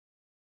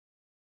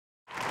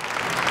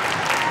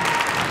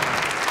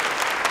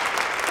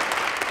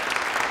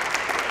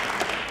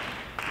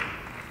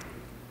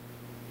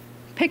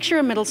Picture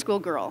a middle school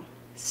girl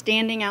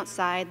standing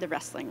outside the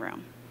wrestling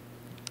room.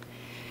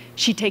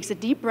 She takes a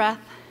deep breath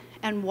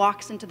and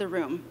walks into the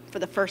room for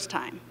the first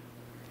time.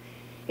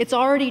 It's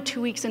already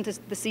 2 weeks into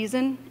the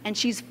season, and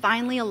she's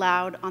finally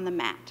allowed on the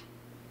mat.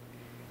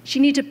 She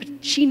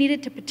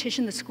needed to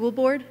petition the school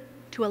board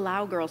to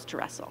allow girls to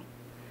wrestle.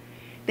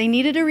 They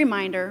needed a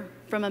reminder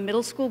from a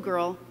middle school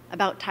girl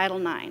about Title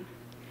IX,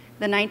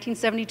 the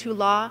 1972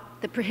 law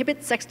that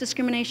prohibits sex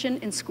discrimination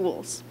in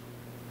schools.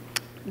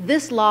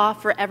 This law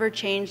forever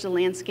changed the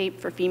landscape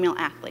for female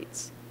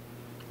athletes.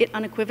 It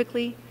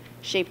unequivocally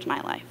shaped my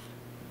life.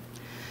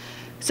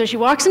 So she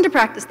walks into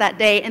practice that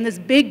day, and this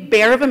big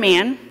bear of a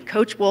man,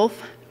 Coach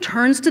Wolf,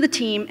 turns to the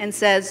team and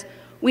says,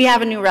 "We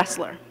have a new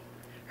wrestler.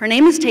 Her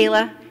name is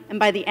Tela, and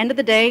by the end of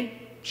the day,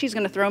 she's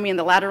going to throw me in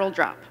the lateral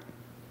drop."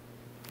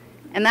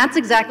 And that's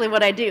exactly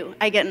what I do.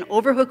 I get an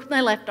overhook with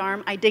my left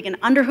arm, I dig an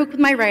underhook with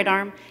my right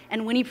arm,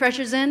 and when he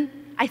pressures in,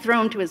 I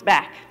throw him to his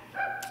back.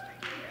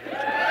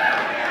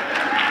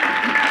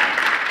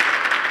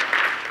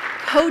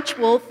 Coach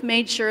Wolf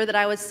made sure that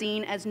I was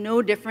seen as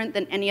no different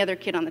than any other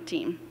kid on the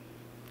team.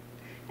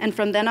 And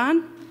from then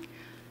on,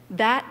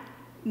 that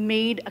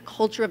made a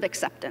culture of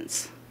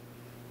acceptance.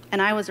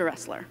 And I was a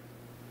wrestler.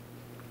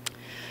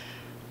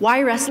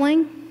 Why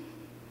wrestling?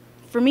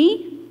 For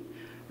me,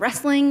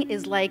 wrestling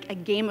is like a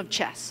game of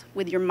chess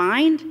with your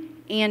mind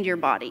and your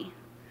body.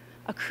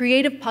 A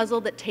creative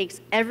puzzle that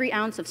takes every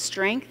ounce of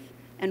strength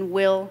and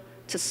will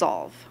to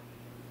solve.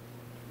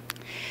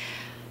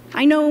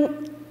 I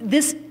know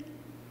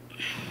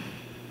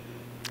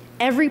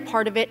every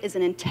part of it is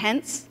an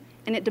intense,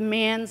 and it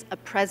demands a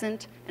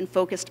present and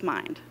focused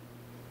mind.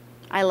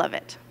 I love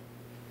it.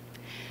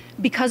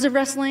 Because of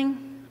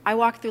wrestling, I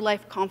walk through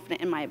life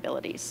confident in my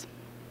abilities.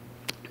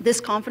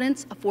 This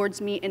confidence affords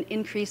me an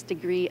increased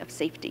degree of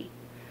safety.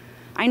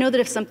 I know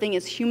that if something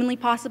is humanly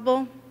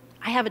possible,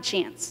 I have a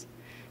chance,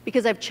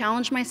 because I've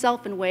challenged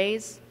myself in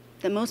ways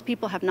that most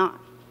people have not.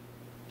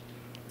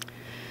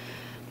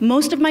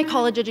 Most of my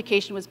college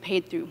education was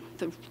paid through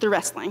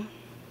wrestling,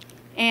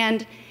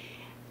 and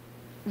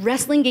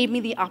wrestling gave me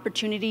the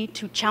opportunity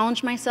to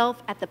challenge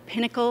myself at the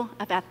pinnacle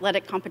of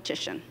athletic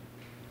competition,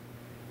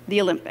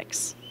 the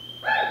Olympics.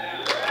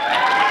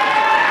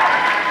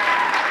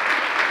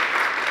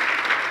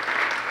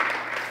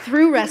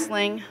 Through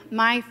wrestling,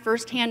 my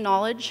firsthand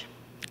knowledge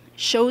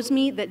shows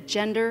me that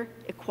gender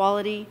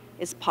equality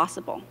is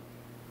possible.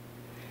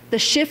 The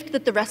shift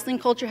that the wrestling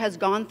culture has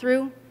gone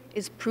through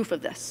is proof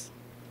of this,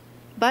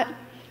 but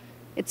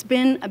it's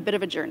been a bit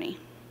of a journey.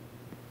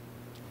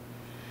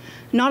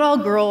 Not all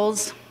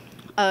girls,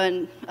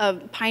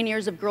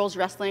 pioneers of girls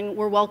wrestling,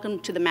 were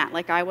welcomed to the mat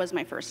like I was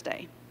my first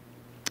day.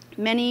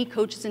 Many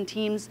coaches and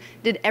teams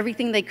did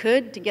everything they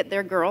could to get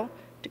their girl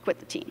to quit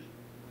the team.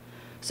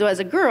 So as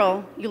a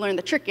girl, you learn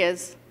the trick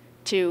is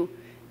to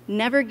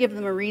never give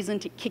them a reason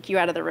to kick you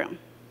out of the room.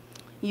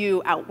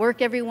 You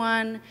outwork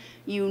everyone,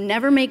 you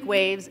never make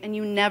waves, and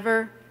you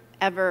never,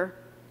 ever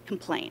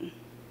complain.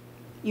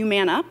 You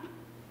man up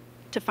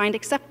to find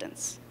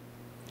acceptance.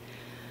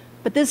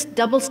 But this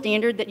double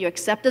standard that you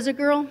accept as a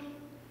girl,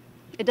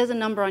 it does a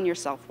number on your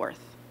self-worth.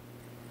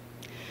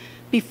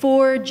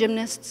 Before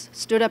gymnasts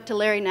stood up to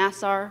Larry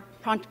Nassar,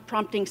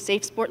 prompting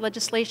safe sport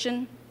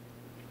legislation,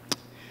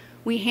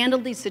 we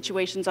handled these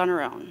situations on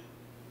our own.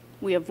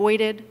 We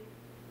avoided,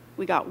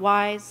 we got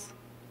wise,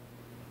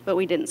 but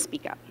we didn't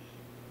speak up.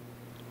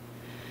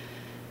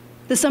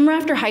 The summer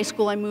after high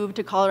school, I moved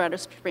to Colorado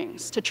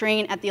Springs to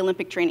train at the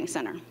Olympic Training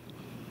Center,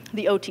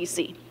 the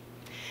OTC.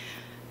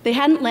 They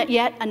hadn't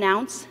yet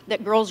announced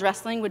that girls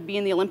wrestling would be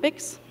in the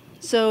Olympics,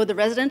 so the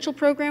residential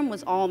program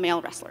was all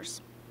male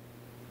wrestlers.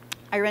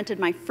 I rented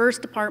my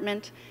first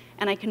apartment,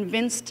 and I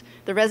convinced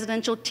the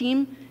residential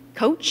team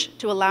coach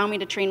to allow me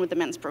to train with the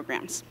men's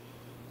programs.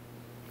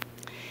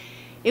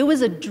 It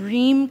was a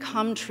dream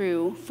come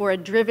true for a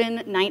driven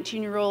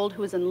 19-year-old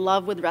who was in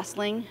love with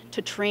wrestling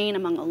to train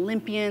among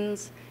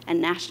Olympians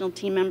and national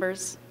team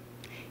members.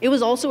 It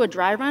was also a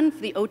dry run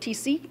for the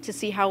OTC to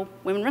see how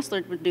women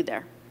wrestlers would do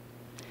there.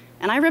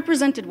 And I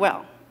represented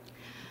well.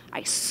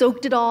 I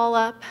soaked it all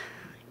up,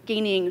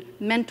 gaining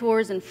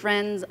mentors and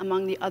friends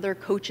among the other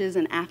coaches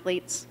and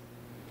athletes.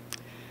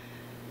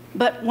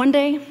 But one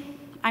day,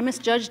 I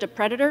misjudged a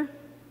predator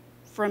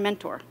for a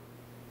mentor.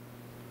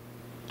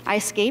 I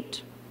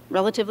escaped,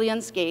 relatively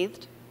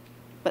unscathed,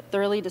 but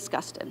thoroughly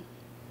disgusted.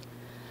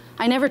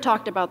 I never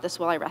talked about this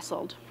while I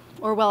wrestled,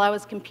 or while I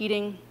was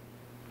competing,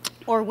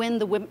 or when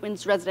the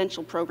women's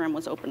residential program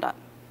was opened up.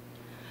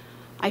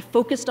 I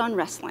focused on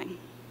wrestling.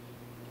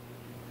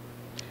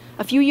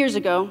 A few years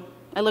ago,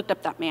 I looked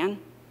up that man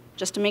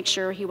just to make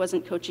sure he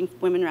wasn't coaching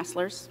women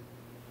wrestlers.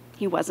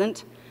 He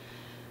wasn't,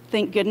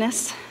 thank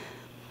goodness.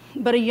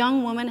 But a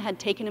young woman had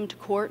taken him to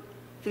court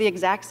for the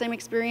exact same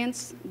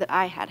experience that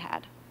I had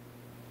had.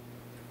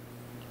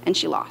 And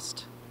she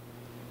lost.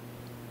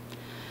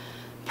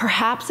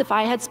 Perhaps if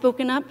I had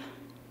spoken up,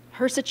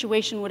 her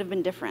situation would have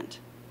been different.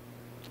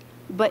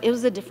 But it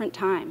was a different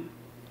time.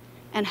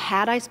 And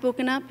had I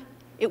spoken up,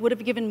 it would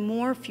have given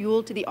more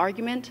fuel to the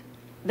argument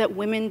that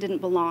women didn't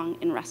belong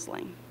in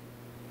wrestling.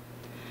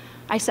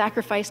 I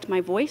sacrificed my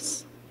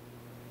voice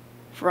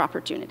for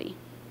opportunity.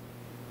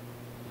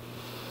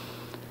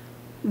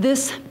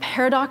 This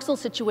paradoxical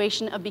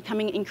situation of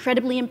becoming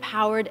incredibly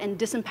empowered and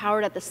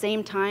disempowered at the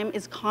same time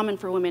is common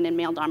for women in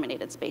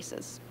male-dominated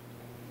spaces.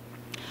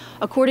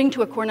 According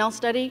to a Cornell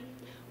study,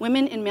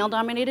 women in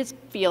male-dominated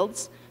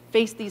fields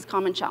face these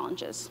common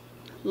challenges: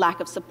 lack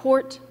of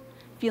support,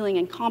 feeling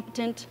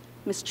incompetent,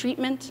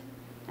 mistreatment,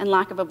 and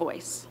lack of a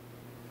voice.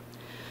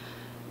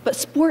 But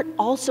sport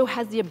also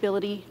has the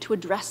ability to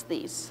address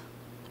these.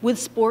 With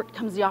sport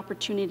comes the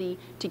opportunity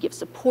to give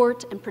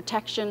support and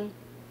protection.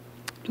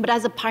 But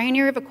as a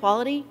pioneer of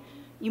equality,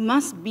 you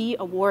must be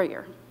a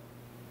warrior.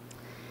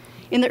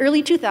 In the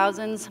early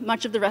 2000s,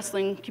 much of the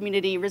wrestling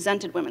community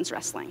resented women's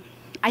wrestling.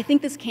 I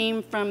think this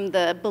came from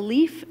the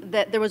belief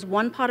that there was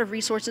one pot of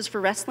resources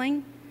for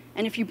wrestling,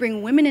 and if you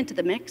bring women into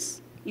the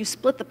mix, you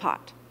split the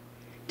pot,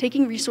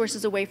 taking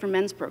resources away from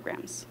men's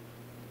programs.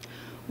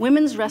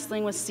 Women's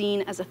wrestling was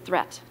seen as a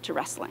threat to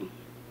wrestling.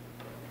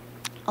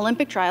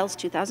 Olympic Trials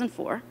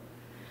 2004,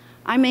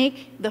 I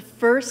make the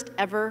first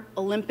ever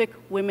Olympic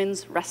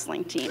women's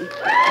wrestling team.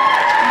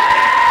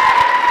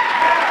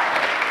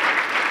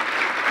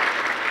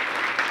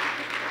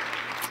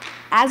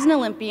 As an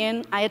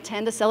Olympian, I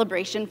attend a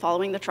celebration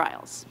following the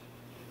trials.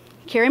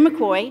 Kerry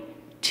McCoy,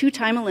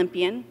 two-time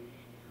Olympian,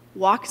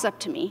 walks up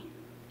to me.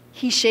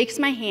 He shakes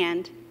my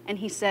hand and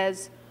he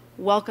says,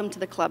 "Welcome to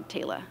the club,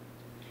 Tela.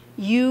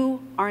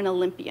 You are an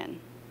Olympian,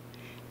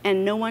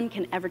 and no one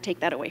can ever take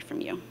that away from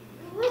you."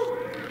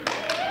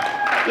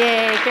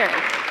 Yay, Kerry.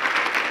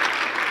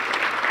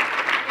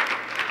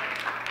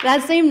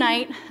 That same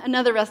night,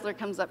 another wrestler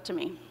comes up to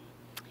me.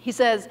 He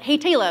says, "Hey,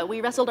 Tela, we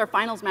wrestled our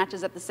finals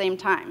matches at the same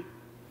time."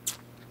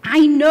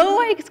 "I know,"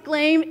 I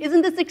exclaim.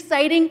 "Isn't this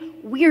exciting?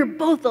 We're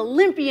both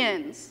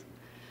Olympians."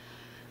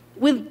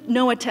 With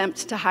no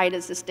attempt to hide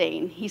his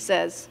disdain, he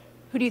says,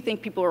 "Who do you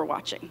think people were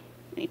watching?"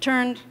 And he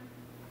turned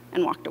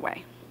and walked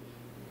away.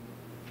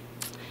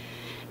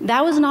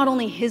 That was not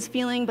only his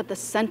feeling, but the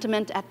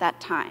sentiment at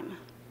that time.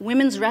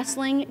 Women's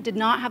wrestling did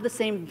not have the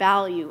same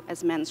value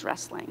as men's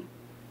wrestling.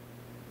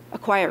 A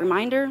quiet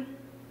reminder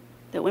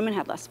that women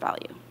had less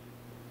value.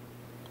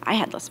 I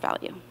had less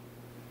value.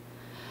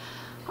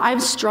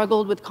 I've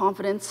struggled with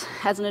confidence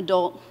as an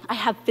adult. I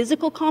have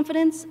physical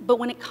confidence, but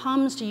when it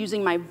comes to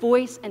using my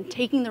voice and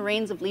taking the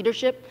reins of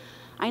leadership,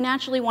 I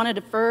naturally want to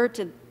defer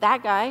to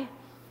that guy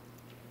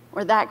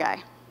or that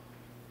guy.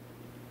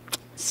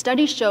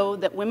 Studies show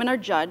that women are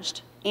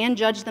judged and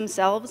judge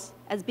themselves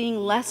as being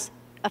less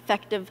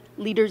effective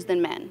leaders than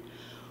men,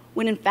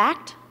 when in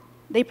fact,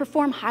 they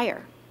perform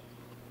higher.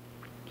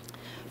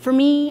 For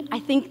me, I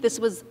think this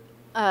was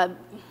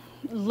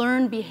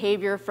learned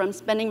behavior from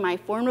spending my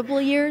formidable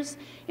years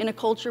in a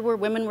culture where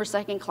women were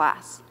second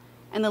class,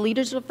 and the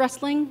leaders of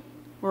wrestling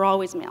were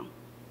always male.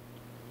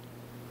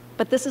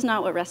 But this is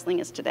not what wrestling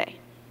is today.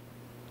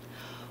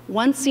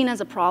 Once seen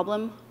as a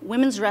problem,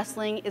 women's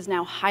wrestling is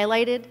now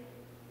highlighted,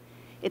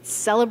 it's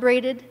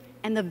celebrated,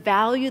 and the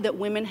value that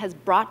women has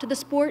brought to the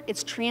sport,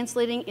 it's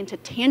translating into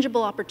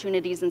tangible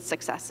opportunities and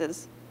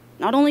successes,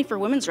 not only for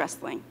women's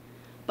wrestling,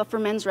 but for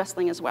men's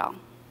wrestling as well.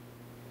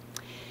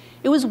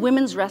 It was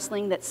women's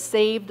wrestling that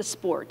saved the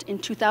sport in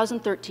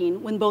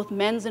 2013 when both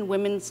men's and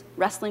women's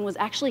wrestling was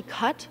actually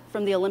cut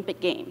from the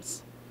Olympic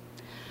Games.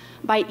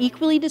 By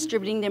equally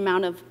distributing the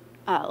amount of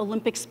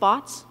Olympic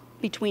spots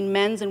between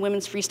men's and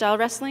women's freestyle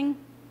wrestling,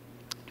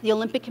 the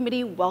Olympic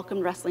Committee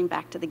welcomed wrestling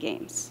back to the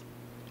Games.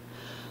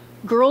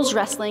 Girls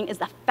wrestling is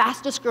the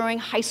fastest growing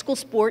high school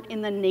sport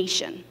in the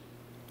nation.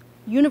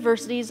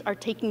 Universities are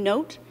taking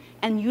note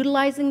and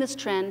utilizing this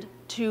trend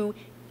to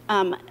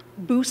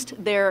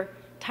boost their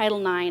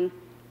Title IX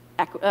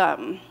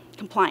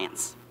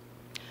compliance.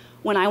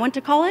 When I went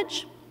to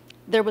college,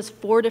 there was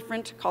 4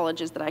 different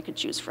colleges that I could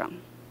choose from.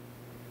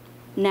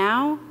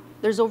 Now,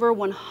 there's over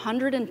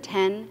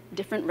 110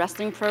 different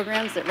wrestling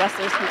programs that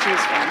wrestlers can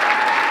choose from.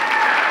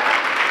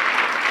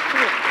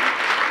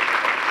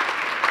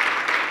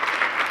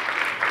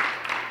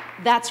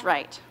 That's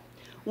right.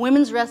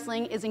 Women's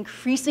wrestling is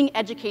increasing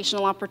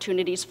educational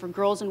opportunities for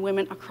girls and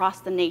women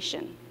across the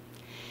nation,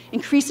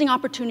 increasing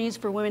opportunities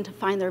for women to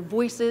find their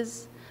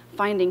voices,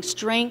 finding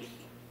strength,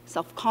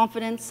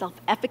 self-confidence,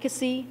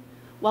 self-efficacy,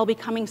 while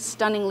becoming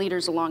stunning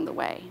leaders along the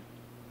way.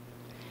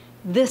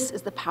 This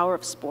is the power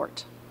of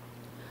sport.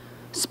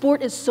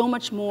 Sport is so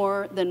much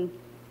more than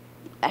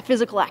a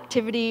physical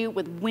activity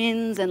with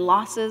wins and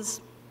losses.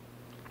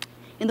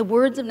 In the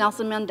words of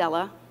Nelson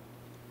Mandela,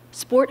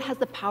 sport has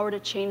the power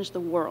to change the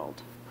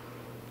world.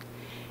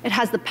 It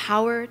has the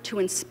power to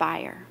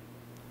inspire.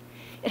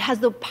 It has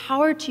the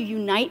power to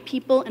unite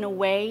people in a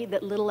way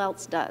that little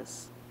else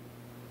does.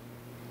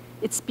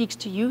 It speaks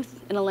to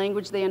youth in a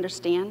language they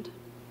understand.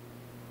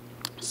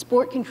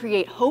 Sport can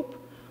create hope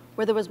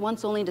where there was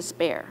once only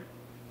despair.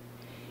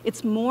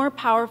 It's more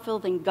powerful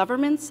than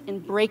governments in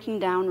breaking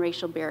down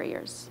racial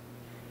barriers.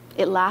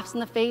 It laughs in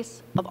the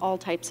face of all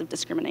types of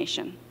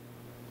discrimination.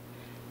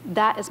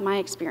 That is my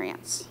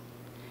experience.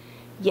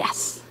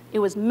 Yes, it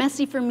was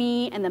messy for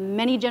me and the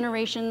many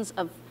generations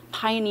of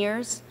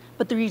pioneers,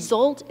 but the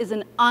result is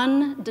an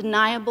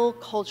undeniable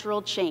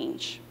cultural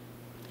change.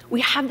 We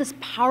have this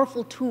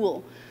powerful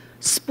tool,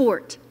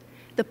 sport,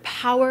 the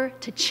power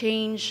to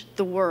change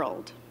the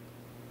world.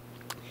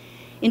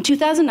 In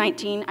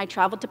 2019, I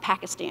traveled to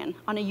Pakistan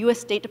on a US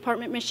State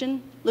Department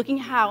mission looking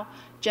at how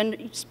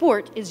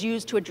sport is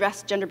used to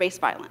address gender-based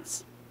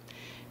violence.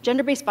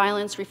 Gender-based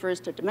violence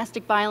refers to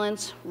domestic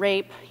violence,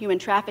 rape, human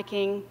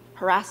trafficking,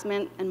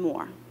 harassment, and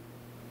more.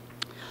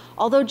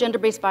 Although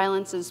gender-based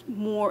violence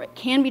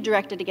can be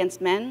directed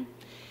against men,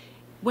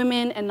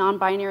 women and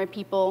non-binary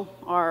people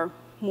are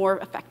more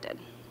affected.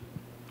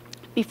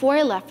 Before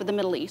I left for the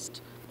Middle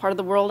East, part of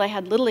the world I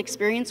had little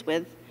experience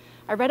with,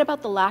 I read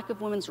about the lack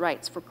of women's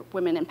rights for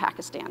women in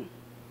Pakistan.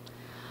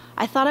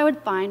 I thought I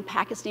would find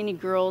Pakistani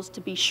girls to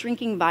be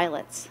shrinking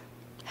violets,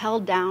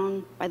 held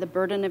down by the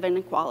burden of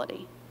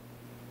inequality.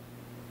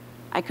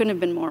 I couldn't have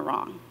been more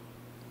wrong.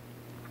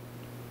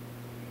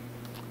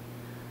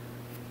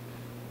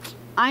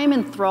 I am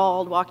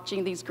enthralled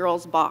watching these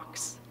girls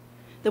box,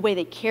 the way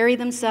they carry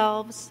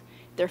themselves,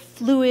 their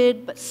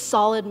fluid but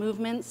solid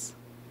movements.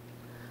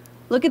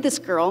 Look at this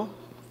girl,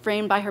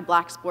 framed by her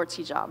black sports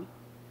hijab.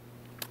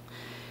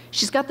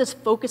 She's got this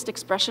focused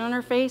expression on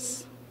her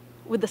face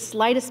with the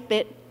slightest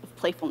bit of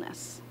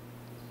playfulness.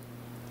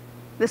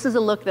 This is a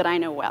look that I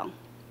know well.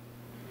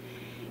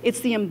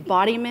 It's the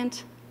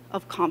embodiment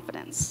of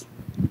confidence.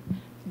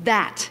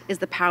 That is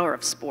the power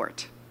of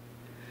sport.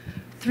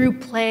 Through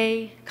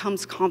play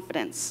comes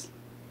confidence.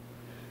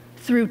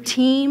 Through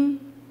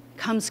team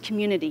comes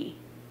community.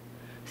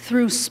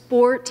 Through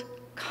sport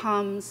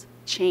comes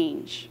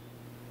change.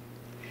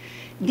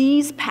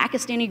 These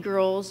Pakistani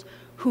girls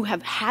who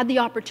have had the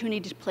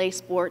opportunity to play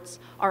sports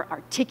are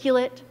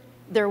articulate,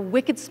 they're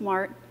wicked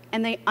smart,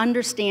 and they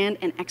understand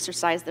and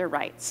exercise their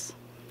rights.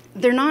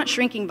 They're not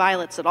shrinking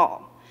violets at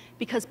all,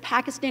 because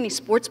Pakistani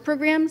sports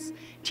programs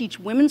teach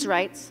women's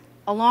rights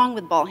along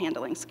with ball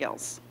handling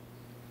skills.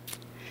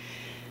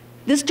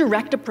 This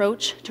direct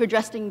approach to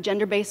addressing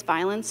gender-based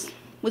violence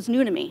was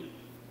new to me.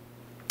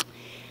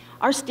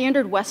 Our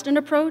standard Western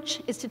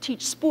approach is to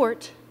teach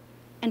sport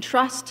and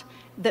trust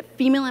that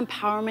female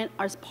empowerment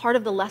is part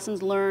of the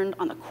lessons learned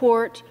on the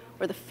court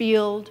or the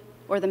field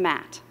or the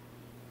mat.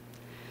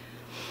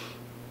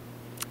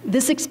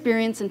 This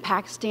experience in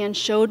Pakistan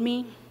showed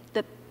me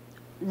that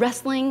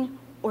wrestling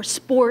or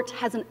sport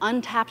has an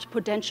untapped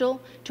potential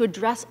to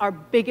address our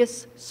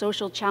biggest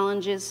social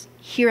challenges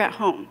here at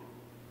home.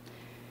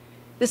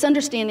 This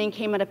understanding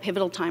came at a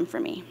pivotal time for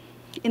me.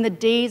 In the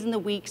days and the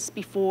weeks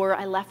before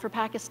I left for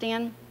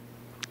Pakistan,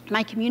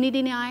 my community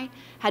and I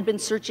had been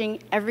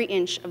searching every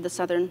inch of the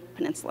southern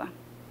peninsula.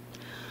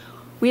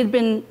 We had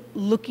been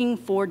looking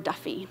for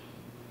Duffy,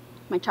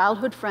 my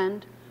childhood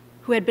friend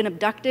who had been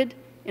abducted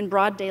in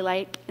broad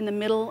daylight in the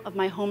middle of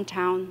my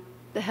hometown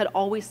that had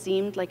always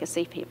seemed like a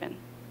safe haven.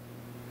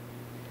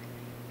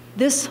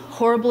 This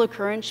horrible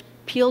occurrence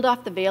peeled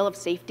off the veil of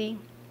safety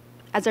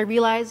as I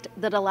realized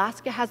that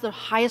Alaska has the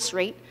highest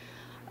rate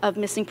of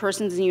missing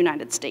persons in the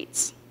United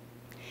States.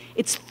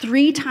 It's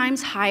 3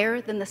 times higher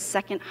than the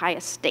second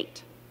highest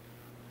state.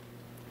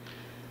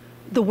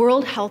 The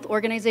World Health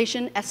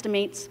Organization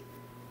estimates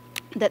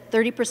that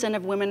 30%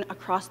 of women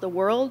across the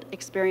world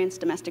experience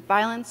domestic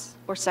violence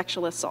or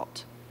sexual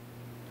assault.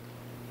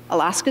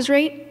 Alaska's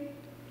rate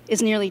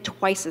is nearly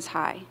twice as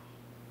high.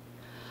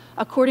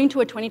 According to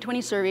a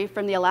 2020 survey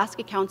from the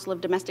Alaska Council of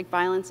Domestic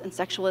Violence and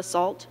Sexual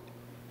Assault,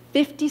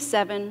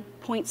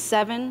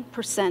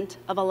 57.7%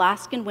 of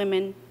Alaskan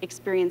women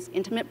experience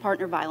intimate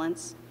partner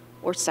violence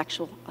or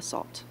sexual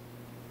assault.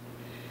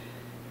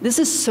 This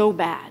is so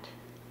bad.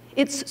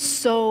 It's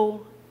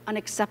so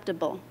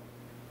unacceptable.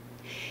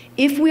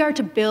 If we are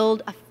to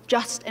build a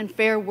just and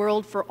fair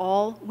world for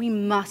all, we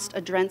must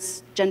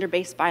address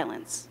gender-based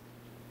violence.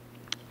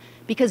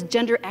 Because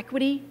gender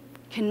equity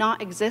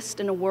cannot exist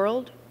in a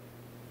world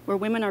where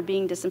women are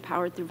being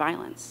disempowered through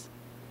violence.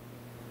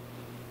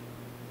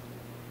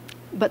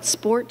 But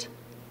sport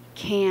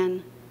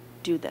can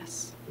do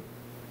this.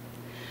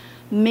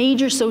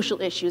 Major social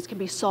issues can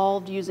be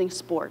solved using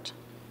sport.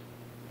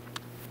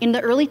 In the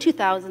early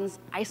 2000s,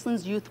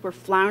 Iceland's youth were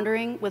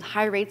floundering with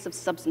high rates of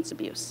substance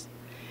abuse.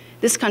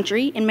 This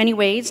country, in many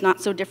ways not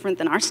so different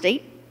than our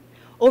state,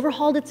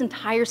 overhauled its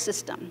entire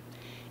system.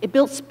 It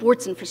built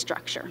sports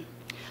infrastructure,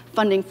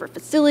 funding for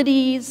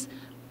facilities,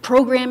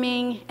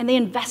 programming, and they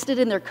invested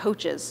in their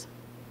coaches.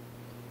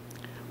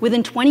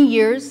 Within 20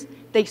 years,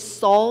 they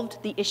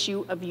solved the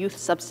issue of youth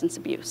substance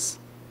abuse.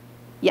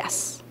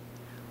 Yes,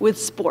 with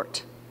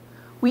sport.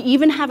 We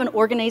even have an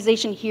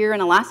organization here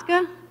in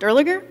Alaska,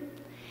 Derliger,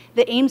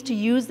 that aims to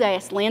use the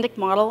Icelandic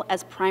model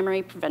as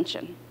primary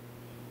prevention.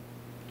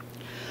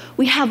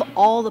 We have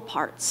all the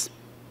parts: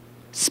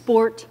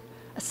 sport,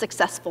 a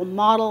successful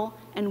model,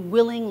 and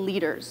willing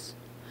leaders.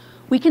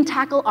 We can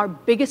tackle our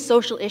biggest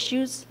social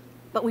issues,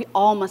 but we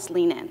all must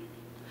lean in.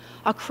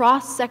 A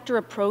cross-sector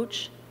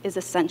approach is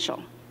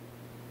essential.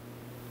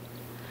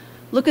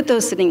 Look at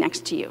those sitting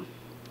next to you.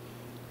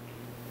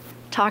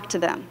 Talk to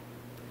them.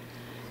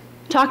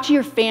 Talk to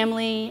your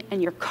family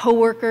and your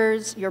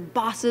coworkers, your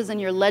bosses and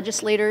your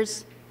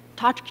legislators.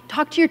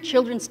 Talk to your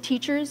children's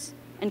teachers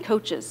and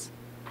coaches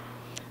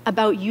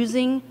about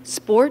using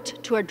sport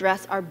to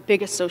address our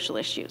biggest social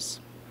issues.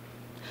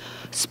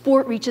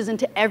 Sport reaches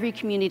into every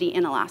community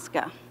in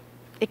Alaska.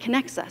 It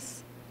connects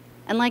us.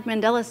 And like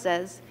Mandela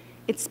says,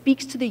 it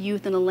speaks to the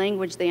youth in a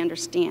language they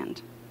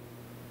understand.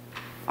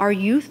 Our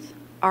youth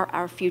are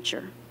our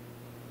future.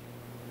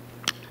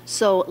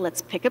 So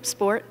let's pick up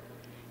sport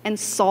and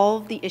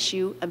solve the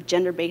issue of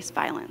gender-based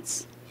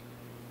violence.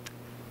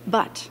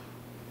 But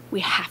we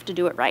have to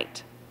do it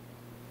right.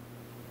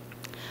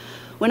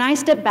 When I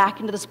stepped back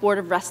into the sport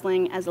of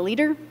wrestling as a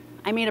leader,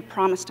 I made a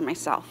promise to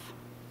myself.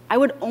 I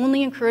would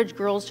only encourage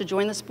girls to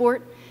join the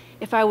sport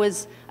if I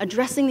was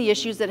addressing the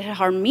issues that had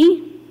harmed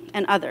me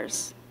and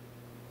others.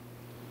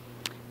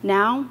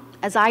 Now,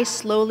 as I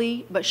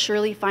slowly but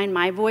surely find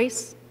my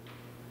voice,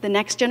 the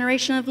next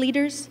generation of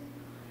leaders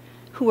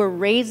who were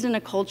raised in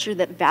a culture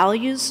that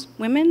values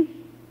women,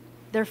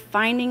 they're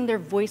finding their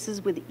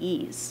voices with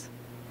ease.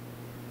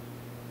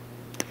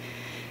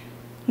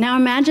 Now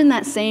imagine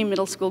that same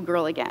middle school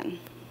girl again.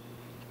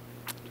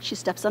 She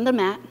steps on the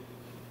mat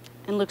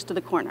and looks to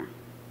the corner.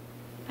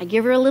 I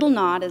give her a little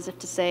nod as if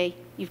to say,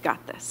 "You've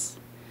got this."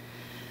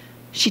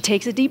 She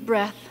takes a deep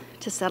breath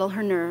to settle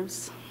her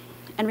nerves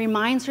and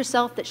reminds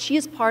herself that she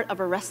is part of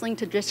a wrestling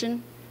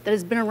tradition that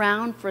has been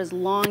around for as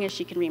long as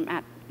she can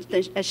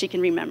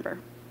remember.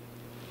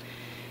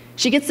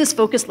 She gets this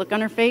focused look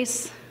on her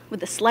face with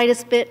the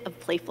slightest bit of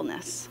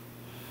playfulness.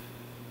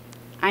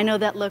 I know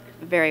that look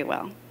very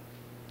well.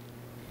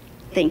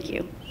 Thank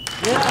you.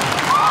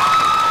 Yeah.